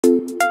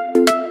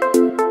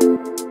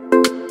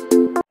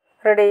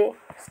Ready,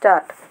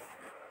 start.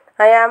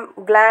 I am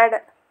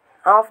glad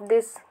of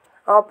this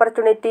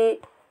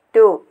opportunity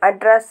to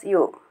address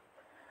you.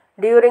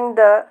 During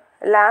the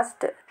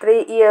last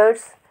 3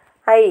 years,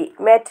 I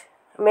met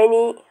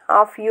many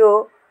of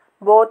you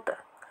both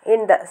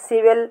in the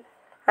civil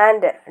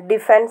and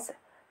defense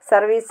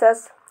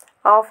services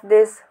of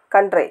this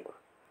country.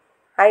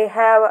 I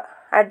have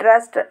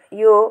addressed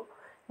you,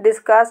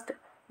 discussed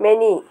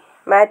many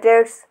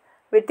matters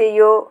with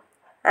you,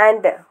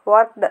 and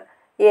worked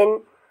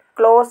in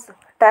close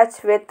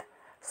touch with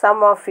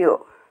some of you.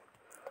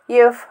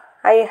 If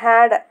I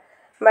had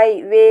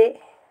my way,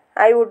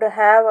 I would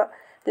have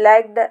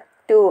liked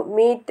to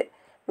meet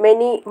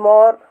many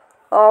more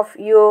of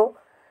you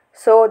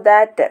so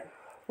that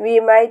we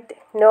might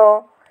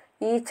know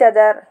each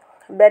other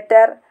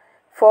better,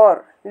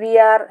 for we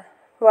are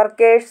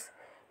workers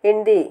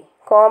in the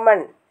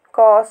common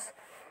cause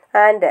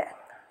and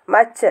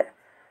much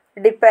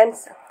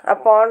depends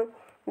upon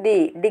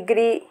the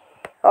degree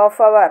of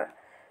our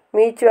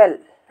mutual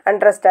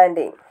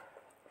understanding.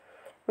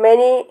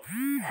 Many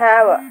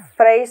have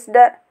praised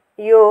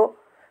you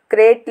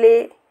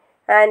greatly,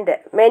 and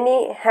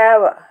many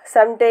have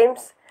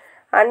sometimes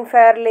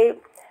unfairly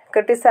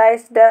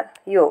criticized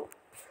you.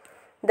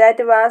 That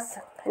was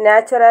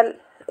natural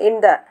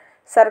in the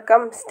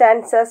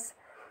circumstances,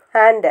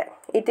 and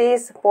it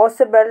is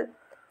possible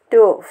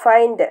to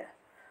find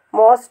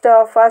most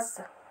of us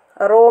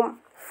room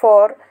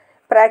for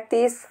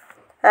practice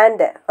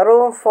and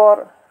room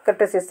for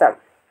criticism.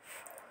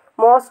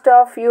 Most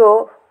of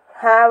you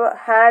have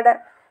had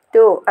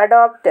to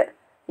adapt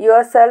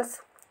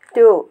yourselves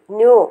to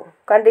new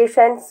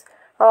conditions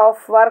of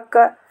work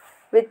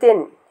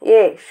within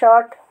a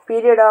short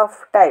period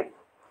of time.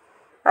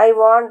 I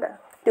want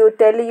to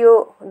tell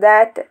you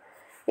that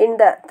in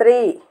the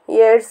 3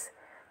 years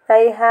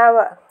I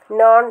have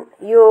known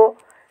you,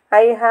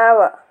 I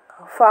have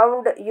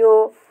found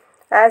you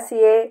as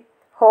a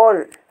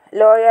whole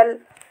loyal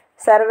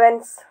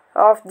servants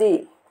of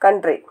the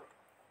country.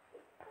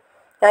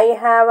 I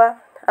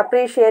have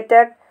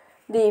appreciated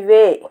the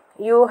way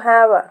you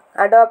have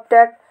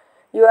adapted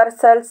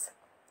yourselves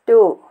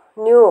to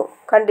new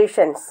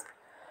conditions.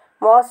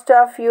 Most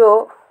of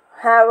you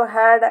have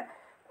had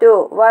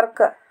to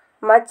work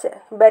much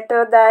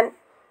better than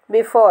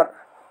before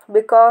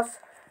because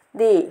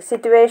the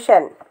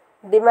situation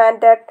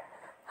demanded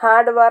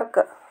hard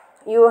work.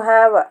 You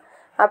have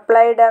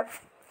applied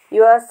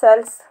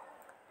yourselves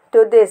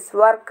to this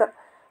work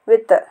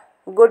with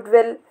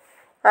goodwill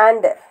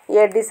and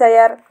a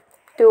desire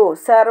to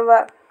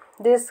serve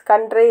this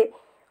country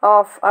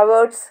of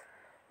ours,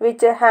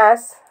 which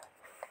has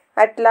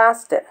at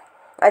last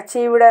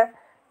achieved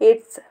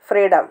its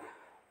freedom.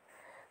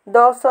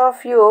 Those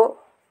of you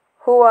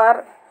who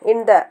are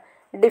in the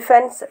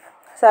defense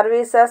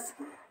services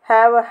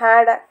have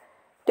had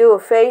to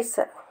face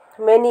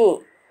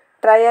many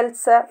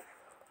trials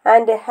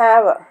and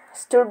have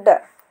stood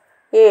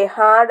a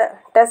hard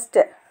test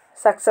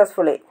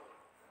successfully.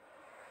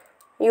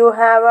 You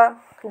have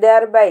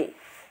thereby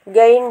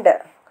gained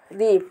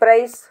the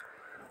praise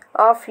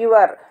of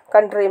your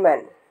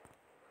countrymen.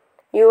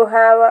 You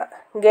have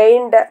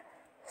gained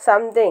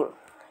something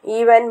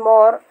even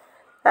more,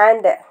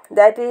 and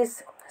that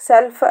is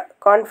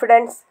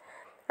self-confidence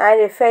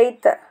and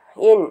faith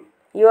in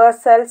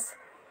yourselves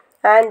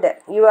and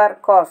your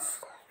cause.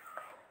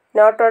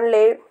 Not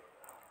only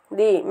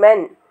the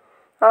men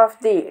of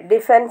the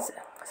defense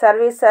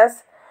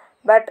services,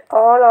 but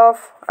all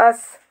of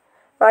us,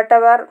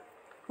 whatever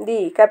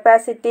the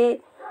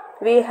capacity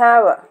we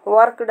have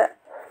worked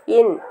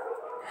in,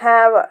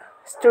 have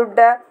stood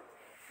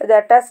the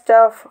test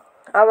of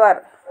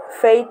our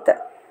faith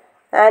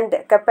and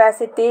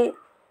capacity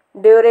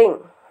during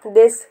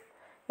this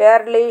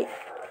early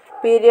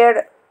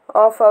period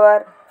of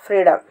our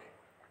freedom.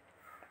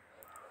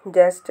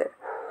 Just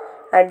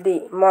at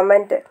the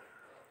moment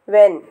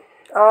when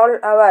all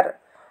our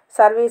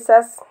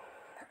services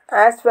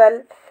as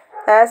well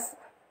as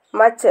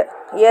much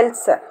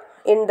else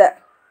in the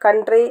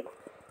country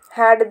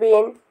had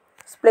been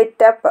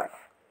split up,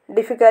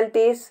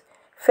 difficulties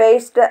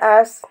faced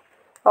us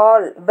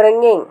all,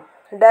 bringing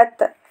death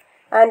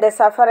and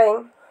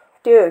suffering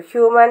to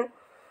human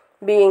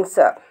beings.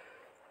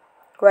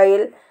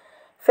 While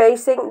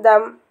facing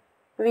them,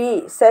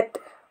 we set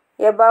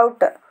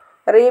about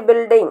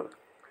rebuilding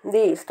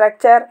the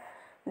structure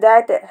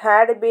that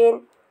had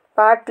been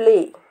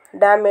partly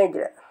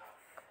damaged.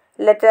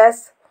 Let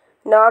us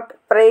not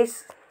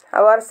praise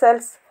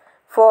ourselves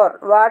for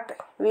what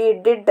we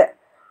did,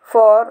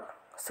 for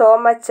so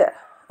much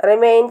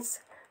remains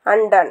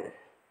undone.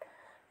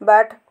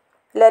 But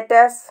let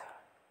us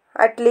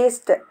at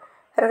least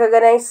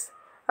recognize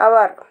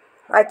our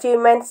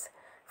achievements,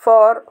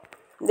 for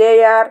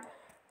they are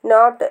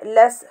not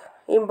less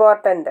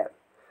important.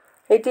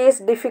 It is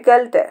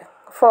difficult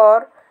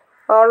for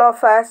all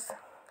of us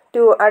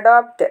to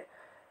adapt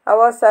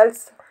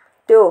ourselves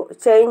to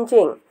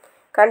changing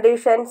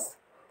conditions,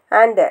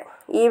 and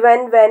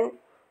even when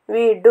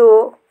we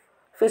do,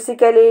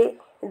 physically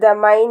the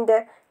mind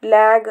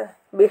lag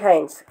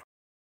behind.